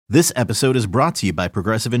This episode is brought to you by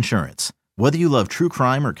Progressive Insurance. Whether you love true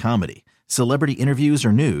crime or comedy, celebrity interviews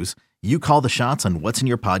or news, you call the shots on what's in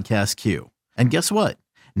your podcast queue. And guess what?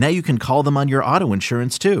 Now you can call them on your auto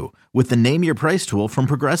insurance too with the Name Your Price tool from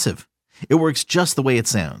Progressive. It works just the way it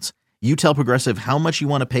sounds. You tell Progressive how much you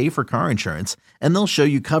want to pay for car insurance, and they'll show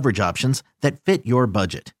you coverage options that fit your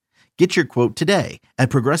budget. Get your quote today at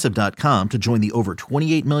Progressive.com to join the over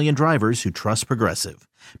 28 million drivers who trust Progressive.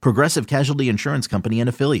 Progressive Casualty Insurance Company and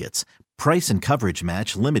Affiliates. Price and coverage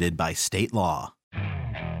match limited by state law.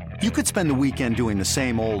 You could spend the weekend doing the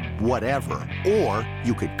same old whatever, or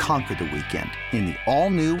you could conquer the weekend in the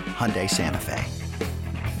all-new Hyundai Santa Fe.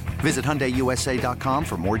 Visit HyundaiUSA.com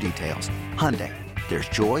for more details. Hyundai, there's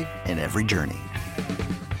joy in every journey.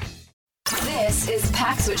 This is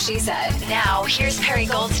Pax What She Said. Now, here's Perry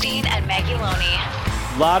Goldstein and Maggie Loney.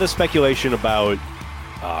 A lot of speculation about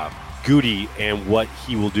Goody and what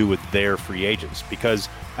he will do with their free agents, because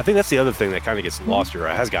I think that's the other thing that kind of gets lost here, or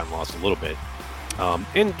has gotten lost a little bit.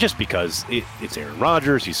 And just because it's Aaron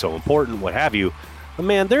Rodgers, he's so important, what have you. But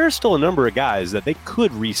man, there are still a number of guys that they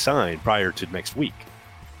could re-sign prior to next week.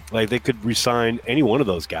 Like, they could re-sign any one of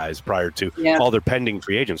those guys prior to all their pending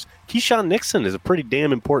free agents. Keyshawn Nixon is a pretty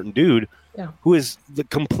damn important dude who is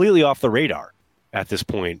completely off the radar at this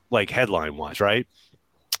point, like headline-wise, right?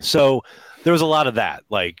 So there was a lot of that,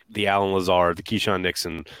 like the Allen Lazard, the Keyshawn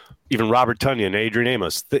Nixon, even Robert Tonyan, Adrian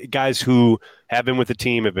Amos, the guys who have been with the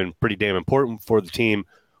team, have been pretty damn important for the team.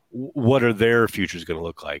 What are their futures going to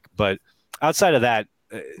look like? But outside of that,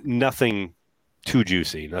 nothing too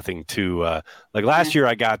juicy, nothing too like last year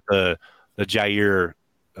I got the Jair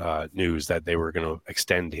news that they were going to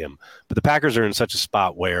extend him. But the Packers are in such a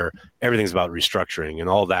spot where everything's about restructuring, and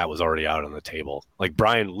all that was already out on the table. Like,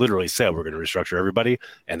 Brian literally said, we're going to restructure everybody,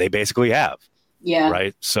 and they basically have. Yeah.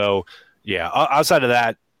 Right? So, yeah, outside of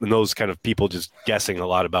that, and those kind of people just guessing a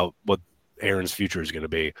lot about what Aaron's future is going to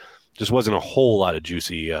be, just wasn't a whole lot of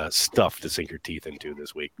juicy stuff to sink your teeth into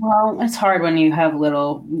this week. Well, it's hard when you have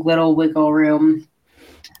little wiggle room.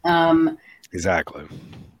 Exactly.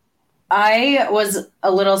 I was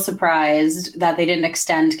a little surprised that they didn't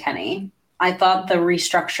extend Kenny. I thought the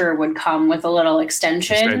restructure would come with a little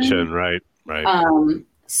extension. Right.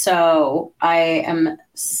 So I am a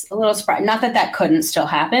little surprised. Not that couldn't still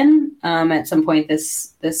happen at some point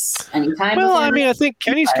this anytime. Well, I mean, I think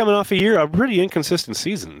Kenny's coming off a pretty inconsistent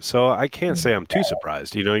season, so I can't say I'm too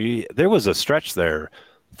surprised. You know, there was a stretch there,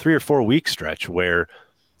 3 or 4 week stretch where,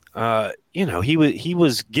 he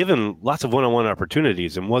was given lots of one-on-one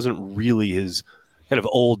opportunities and wasn't really his kind of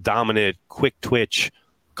old dominant, quick twitch,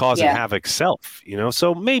 causing havoc self. You know,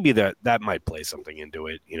 so maybe that might play something into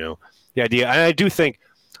it. You know, the idea, and I do think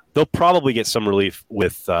they'll probably get some relief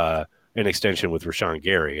with an extension with Rashawn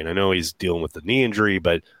Gary. And I know he's dealing with the knee injury,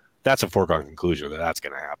 but that's a foregone conclusion that's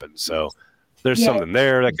going to happen. So there's something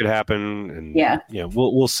there that could happen. And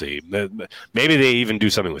we'll see. Maybe they even do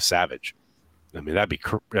something with Savage. I mean, that'd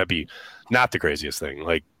be not the craziest thing.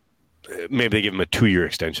 Like, maybe they give him a 2-year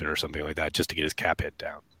extension or something like that just to get his cap hit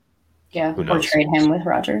down. Yeah, or trade him with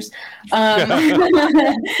Rodgers.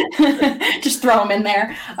 Just throw him in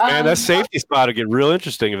there. And that safety spot would get real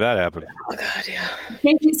interesting if that happened. Oh, God, yeah.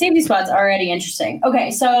 Safety spot's already interesting. Okay,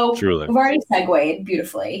 so Truly. We've already segued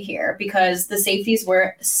beautifully here because the safeties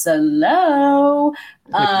were slow.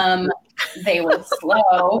 They were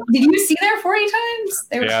slow. Did you see there 40 times?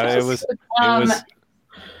 They were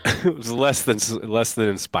it was less than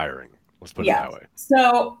inspiring. Let's put it that way.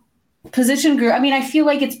 So position group. I mean, I feel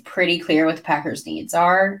like it's pretty clear what the Packers' needs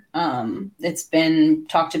are. It's been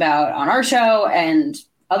talked about on our show and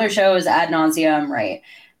other shows ad nauseum, right?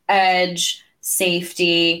 Edge,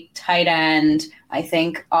 safety, tight end. I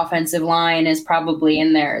think offensive line is probably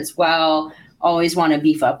in there as well. Always want to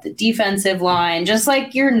beef up the defensive line, just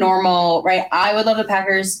like your normal, right? I would love the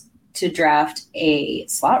Packers to draft a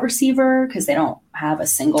slot receiver because they don't have a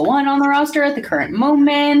single one on the roster at the current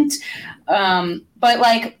moment. But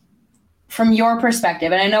like, from your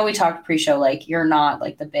perspective, and I know we talked pre-show, like you're not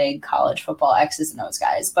like the big college football X's and O's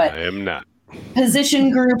guys, but I am not.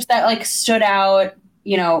 Position groups that like stood out,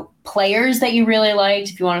 players that you really liked,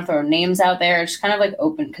 if you want to throw names out there, just kind of like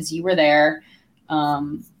open because you were there.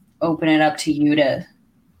 Open it up to you to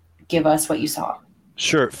give us what you saw.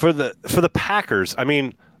 Sure. For the Packers, I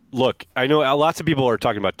mean, look, I know lots of people are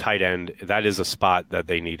talking about tight end. That is a spot that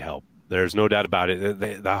they need help. There's no doubt about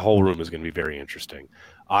it. That whole room is going to be very interesting.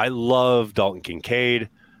 I love Dalton Kincaid.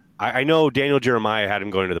 I know Daniel Jeremiah had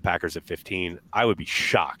him going to the Packers at 15. I would be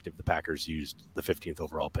shocked if the Packers used the 15th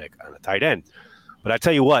overall pick on a tight end. But I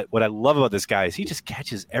tell you what I love about this guy is he just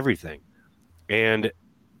catches everything. And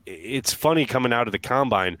it's funny coming out of the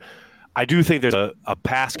combine. I do think there's a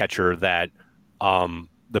pass catcher that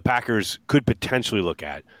the Packers could potentially look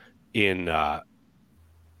at in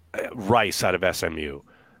Rice out of SMU,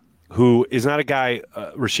 who is not a guy,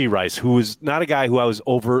 Rashee Rice, who is not a guy who I was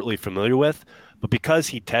overtly familiar with, but because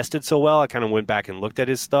he tested so well, I kind of went back and looked at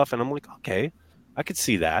his stuff, and I'm like, okay, I could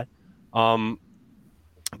see that.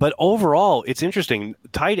 But overall, it's interesting.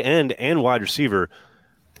 Tight end and wide receiver,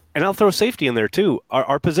 and I'll throw safety in there too,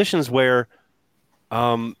 are positions where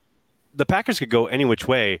the Packers could go any which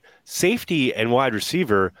way. Safety and wide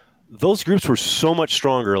receiver, those groups were so much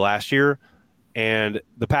stronger last year, and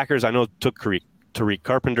the Packers, I know, took Tariq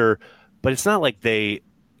Carpenter, but it's not like they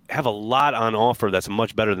have a lot on offer that's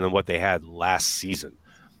much better than what they had last season.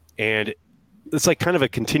 And it's like kind of a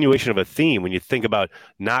continuation of a theme when you think about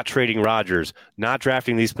not trading Rodgers, not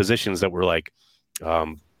drafting these positions that were like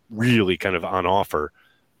really kind of on offer.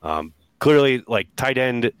 Clearly, like tight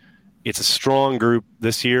end, it's a strong group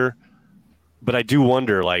this year, but I do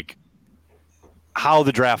wonder like how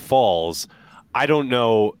the draft falls. I don't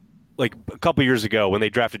know. Like a couple years ago when they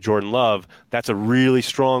drafted Jordan Love, that's a really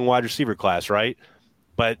strong wide receiver class, right?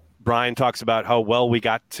 But Brian talks about how well we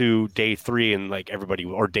got to day 3 and like everybody,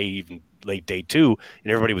 or even late day 2,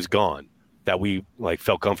 and everybody was gone that we like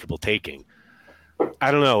felt comfortable taking. I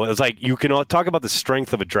don't know. It's like you can talk about the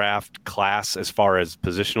strength of a draft class as far as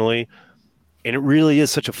positionally, and it really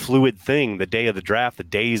is such a fluid thing. The day of the draft, the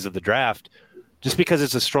days of the draft, just because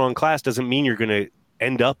it's a strong class doesn't mean you're going to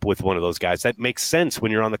end up with one of those guys. That makes sense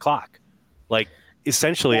when you're on the clock. Like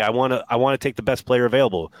essentially, I want to take the best player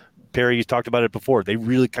available. Perry, you talked about it before. They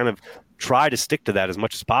really kind of try to stick to that as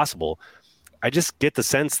much as possible. I just get the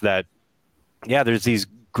sense that, yeah, there's these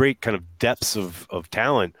great kind of depths of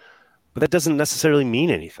talent, but that doesn't necessarily mean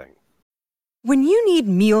anything. When you need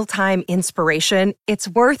mealtime inspiration, it's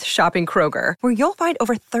worth shopping Kroger, where you'll find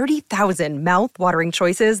over 30,000 mouth-watering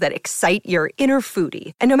choices that excite your inner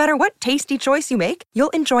foodie. And no matter what tasty choice you make,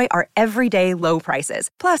 you'll enjoy our everyday low prices,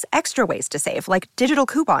 plus extra ways to save, like digital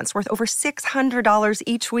coupons worth over $600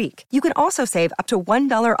 each week. You can also save up to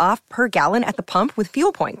 $1 off per gallon at the pump with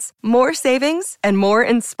fuel points. More savings and more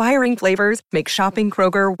inspiring flavors make shopping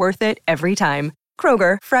Kroger worth it every time.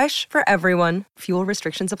 Kroger, fresh for everyone. Fuel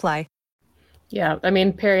restrictions apply. Yeah, I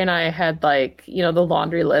mean, Perry and I had the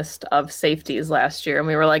laundry list of safeties last year, and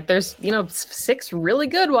we were like, there's, 6 really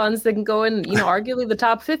good ones that can go in, arguably the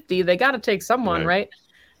top 50. They got to take someone, right?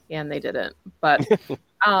 Yeah, and they didn't. But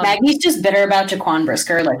Maggie's just bitter about Jaquan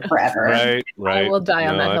Brisker like forever. Right. I will die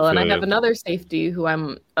on that hill. And I have another safety who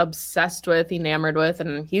I'm obsessed with, enamored with,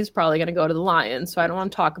 and he's probably going to go to the Lions, so I don't want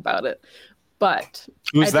to talk about it. But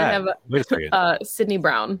who's that? Wait a second. Sidney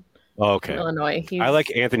Brown. Oh, okay. Illinois. I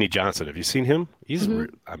like Anthony Johnson. Have you seen him? He's, I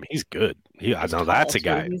mean, he's good. I know that's a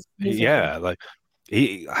guy.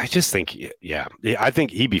 I just think, I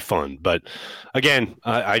think he'd be fun. But again,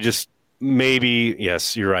 I just maybe,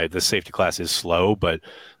 yes, you're right. The safety class is slow, but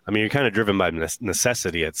I mean, you're kind of driven by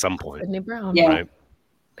necessity at some point. Sidney Brown. Yeah. Right?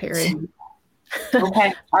 Perry.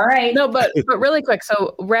 Okay. All right. No, but really quick.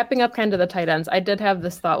 So wrapping up kind of the tight ends, I did have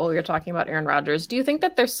this thought while we were talking about Aaron Rodgers. Do you think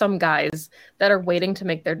that there's some guys that are waiting to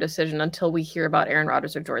make their decision until we hear about Aaron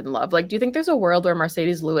Rodgers or Jordan Love? Like, do you think there's a world where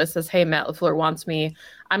Mercedes Lewis says, hey, Matt LaFleur wants me,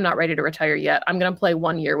 I'm not ready to retire yet, I'm going to play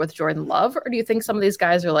 1 year with Jordan Love? Or do you think some of these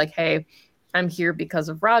guys are like, hey, I'm here because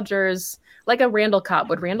of Rodgers? Like a Randall Cobb.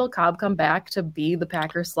 Would Randall Cobb come back to be the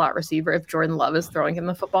Packers slot receiver if Jordan Love is throwing him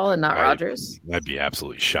the football and not Rodgers? I'd be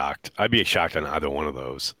absolutely shocked. I'd be shocked on either one of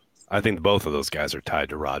those. I think both of those guys are tied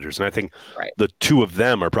to Rodgers, and I think the two of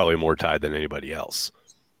them are probably more tied than anybody else.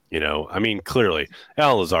 I mean, clearly,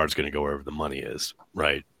 Al Lazard's going to go wherever the money is,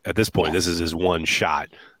 right? At this point, this is his one shot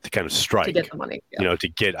to kind of strike. To get the money. Yeah. To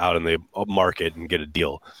get out in the market and get a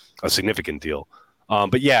deal, a significant deal.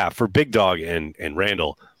 But yeah, for Big Dog and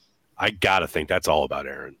Randall, I got to think that's all about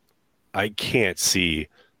Aaron. I can't see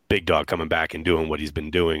Big Dog coming back and doing what he's been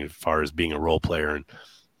doing as far as being a role player. And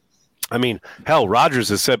I mean, hell, Rodgers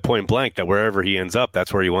has said point blank that wherever he ends up,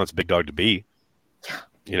 that's where he wants Big Dog to be.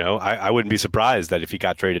 I wouldn't be surprised that if he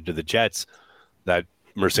got traded to the Jets, that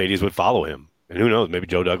Mercedes would follow him. And who knows, maybe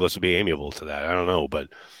Joe Douglas would be amiable to that. I don't know. But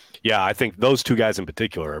yeah, I think those two guys in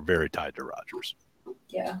particular are very tied to Rodgers.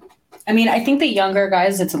 Yeah. I mean, I think the younger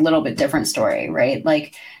guys, it's a little bit different story, right?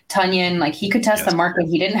 Like Tunyon, like he could test the market.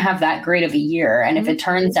 He didn't have that great of a year. And if it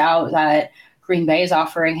turns out that Green Bay is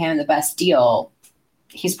offering him the best deal,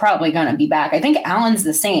 he's probably going to be back. I think Allen's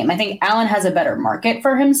the same. I think Allen has a better market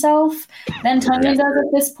for himself than Tunyon does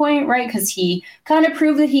at this point, right? Because he kind of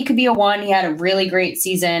proved that he could be a one. He had a really great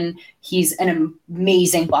season. He's an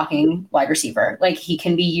amazing blocking wide receiver. Like he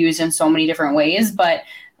can be used in so many different ways, but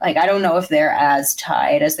like, I don't know if they're as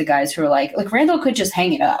tied as the guys who are like Randall could just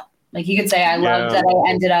hang it up, Like you could say, I love that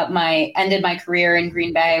I ended my career in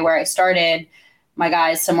Green Bay where I started my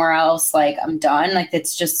guys somewhere else. Like I'm done. Like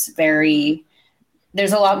it's just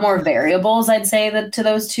there's a lot more variables, I'd say, to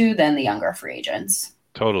those two than the younger free agents.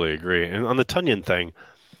 Totally agree. And on the Tonyan thing,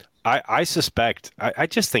 I suspect, I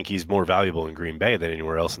just think he's more valuable in Green Bay than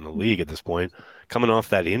anywhere else in the league at this point. Coming off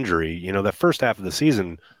that injury, that first half of the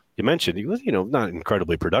season, you mentioned he was, not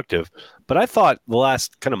incredibly productive, but I thought the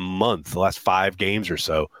last kind of month, the last 5 games or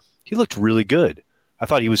so, he looked really good. I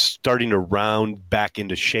thought he was starting to round back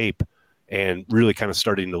into shape and really kind of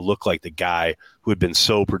starting to look like the guy who had been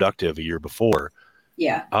so productive a year before.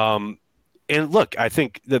 Yeah. And look, I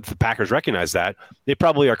think that the Packers recognize that. They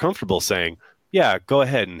probably are comfortable saying, yeah, go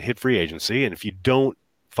ahead and hit free agency. And if you don't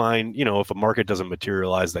find, if a market doesn't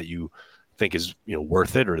materialize that you think is,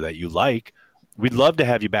 worth it or that you like, we'd love to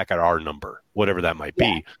have you back at our number, whatever that might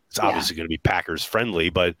be. It's obviously going to be Packers friendly,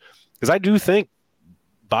 but because I do think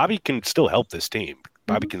Bobby can still help this team.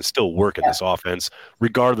 Bobby can still work in this offense,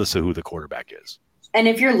 regardless of who the quarterback is. And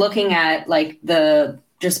if you're looking at like the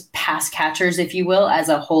just pass catchers, if you will, as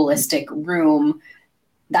a holistic room,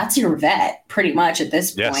 that's your vet pretty much at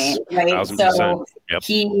this point, right? 1,000%. So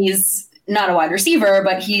he's not a wide receiver,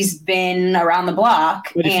 but he's been around the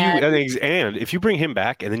block. But if you bring him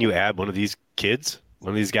back and then you add one of these kids,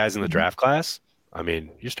 one of these guys in the draft class, I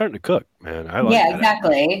mean, you're starting to cook, man. I like that.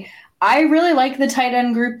 Exactly. I really like the tight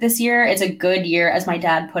end group this year. It's a good year, as my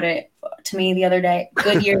dad put it to me the other day.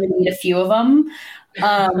 Good year to meet a few of them.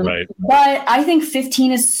 Right. But I think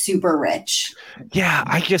 15 is super rich. Yeah,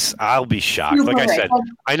 I guess I'll be shocked. Super like I said,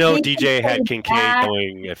 rich. I know DJ had Kincaid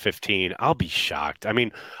going at 15. I'll be shocked. I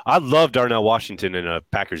mean, I love Darnell Washington in a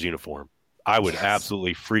Packers uniform. I would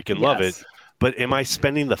absolutely freaking love it. But am I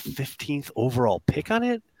spending the 15th overall pick on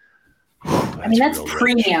it? I mean, that's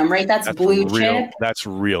premium, right? That's blue chip. That's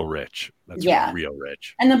real rich. That's real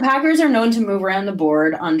rich. And the Packers are known to move around the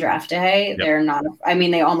board on draft day. Yep. They're not,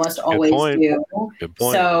 they almost always do. Good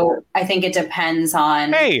point. So I think it depends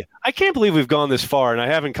on. Hey, I can't believe we've gone this far, and I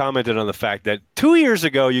haven't commented on the fact that 2 years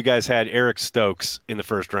ago you guys had Eric Stokes in the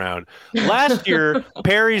first round. Last year,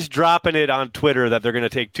 Perry's dropping it on Twitter that they're going to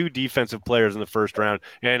take 2 defensive players in the first round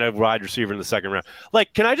and a wide receiver in the second round.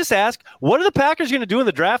 Like, can I just ask, what are the Packers going to do in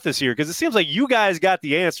the draft this year? Because it seems like you guys got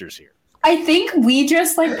the answers here. I think we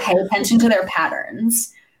just pay attention to their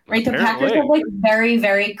patterns, right? The Packers have very,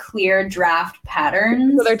 very clear draft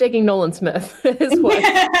patterns. So they're taking Nolan Smith.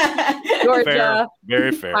 Georgia, fair.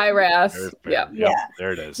 Very fair. High RAS. Yeah,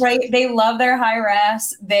 there it is. Right. They love their high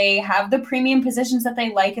RAS. They have the premium positions that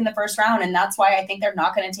they like in the first round, and that's why I think they're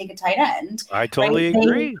not going to take a tight end. I totally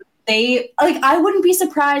agree. I wouldn't be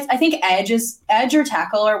surprised. I think edge or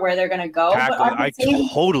tackle are where they're going to go. I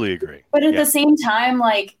totally agree. But at the same time,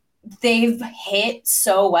 they've hit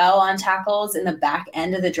so well on tackles in the back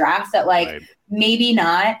end of the draft that maybe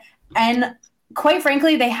not. And quite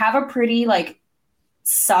frankly, they have a pretty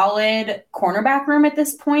solid cornerback room at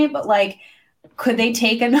this point, but could they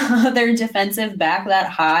take another defensive back that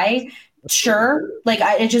high? Sure.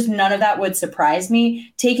 It just, none of that would surprise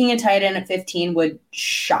me. Taking a tight end at 15 would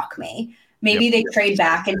shock me. Maybe they trade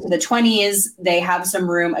back into the 20s. They have some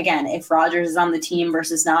room. Again, if Rodgers is on the team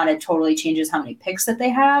versus not, it totally changes how many picks that they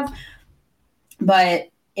have. But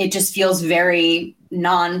it just feels very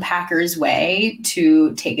non-Packers way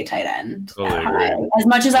to take a tight end. Totally as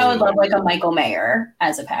much as I would love a Michael Mayer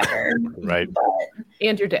as a Packer. Right.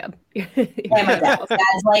 And your dad. And my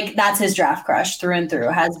dad. That's his draft crush through and through.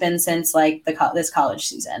 Has been since this college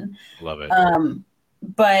season. Love it.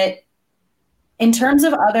 But in terms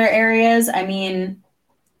of other areas, I mean,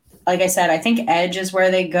 like I said, I think edge is where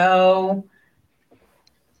they go.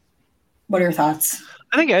 What are your thoughts?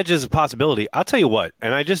 I think edge is a possibility. I'll tell you what,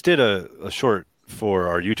 and I just did a short for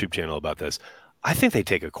our YouTube channel about this. I think they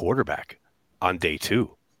take a quarterback on day 2.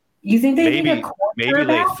 You think they take a quarterback? Maybe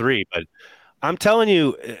day 3, but I'm telling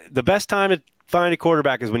you, the best time to find a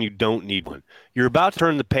quarterback is when you don't need one. You're about to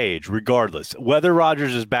turn the page, regardless, whether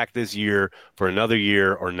Rodgers is back this year for another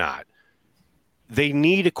year or not. They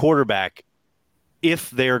need a quarterback if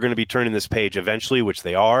they are going to be turning this page eventually, which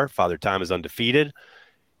they are. Father Time is undefeated.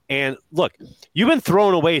 And look, you've been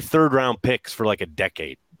throwing away third-round picks for a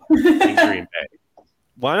decade in Green Bay.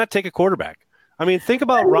 Why not take a quarterback? I mean, think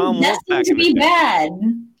about Ron Wolf back in the day. Bad.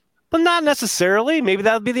 But not necessarily. Maybe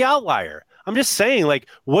that would be the outlier. I'm just saying,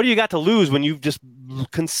 what do you got to lose when you've just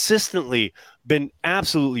consistently been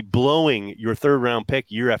absolutely blowing your third-round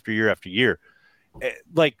pick year after year after year?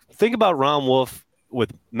 Think about Ron Wolf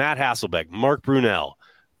with Matt Hasselbeck, Mark Brunell,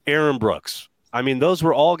 Aaron Brooks. I mean, those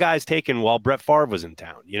were all guys taken while Brett Favre was in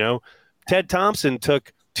town. Ted Thompson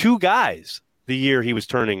took 2 guys the year he was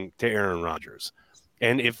turning to Aaron Rodgers.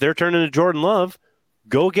 And if they're turning to Jordan Love,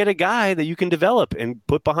 go get a guy that you can develop and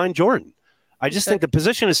put behind Jordan. I just think the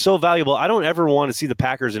position is so valuable. I don't ever want to see the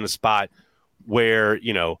Packers in a spot where,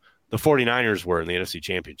 you know, the 49ers were in the NFC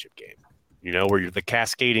Championship game, you know, where you're the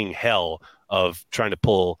cascading hell of trying to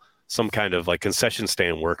pull some kind of like concession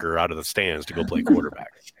stand worker out of the stands to go play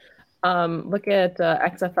quarterback. Look at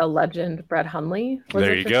XFL legend Brett Hundley.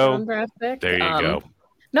 There you go. There you go.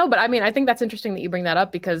 No, but I mean, I think that's interesting that you bring that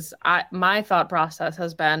up because my thought process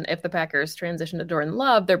has been if the Packers transition to Jordan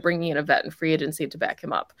Love, they're bringing in a vet in free agency to back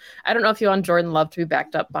him up. I don't know if you want Jordan Love to be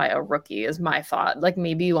backed up by a rookie is my thought. Like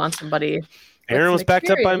maybe you want somebody. Aaron was backed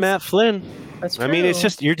up by Matt Flynn. That's true. I mean, it's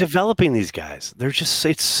just you're developing these guys.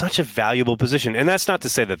 It's such a valuable position. And that's not to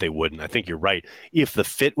say that they wouldn't. I think you're right. If the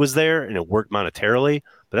fit was there and it worked monetarily,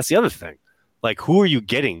 but that's the other thing. Like, who are you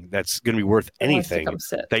getting that's going to be worth anything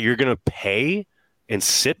that you're going to pay and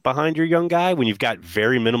sit behind your young guy when you've got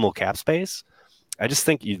very minimal cap space? I just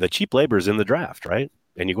think the cheap labor is in the draft, right?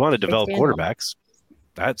 And you want to develop quarterbacks.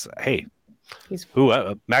 That's, hey,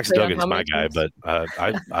 Max Duggan's my guy, but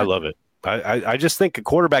I love it. I just think a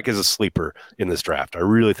quarterback is a sleeper in this draft. I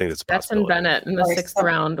really think that's a possibility. Stetson Bennett in the 6th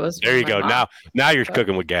round was. There you go. Now you're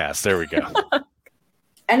cooking with gas. There we go.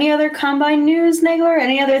 Any other combine news, Nagler?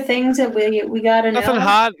 Any other things that we got to know? Nothing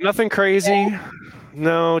hot, nothing crazy. Yeah.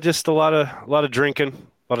 No, just a lot of drinking,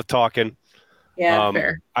 a lot of talking. Yeah,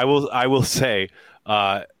 fair. I will say,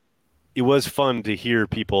 it was fun to hear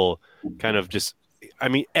people kind of just. I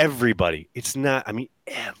mean, everybody. It's not. I mean,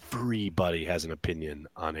 everybody has an opinion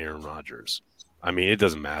on Aaron Rodgers. I mean, it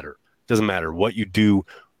doesn't matter. It doesn't matter what you do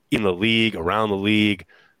in the league, around the league,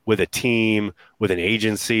 with a team, with an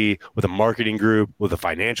agency, with a marketing group, with a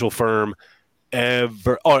financial firm,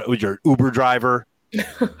 with your Uber driver.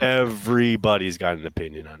 Everybody's got an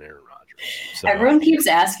opinion on Aaron Rodgers. So, everyone keeps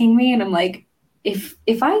asking me, and I'm like,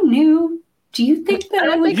 if I knew. Do you think that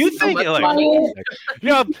I would? You think like, you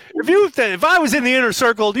know, if I was in the inner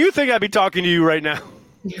circle, do you think I'd be talking to you right now?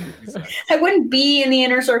 I wouldn't be in the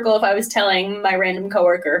inner circle if I was telling my random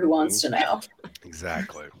coworker who wants to know.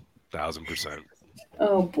 Exactly, 1,000%.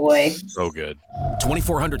 Oh boy, so good.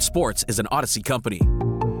 2400 Sports is an Odyssey company.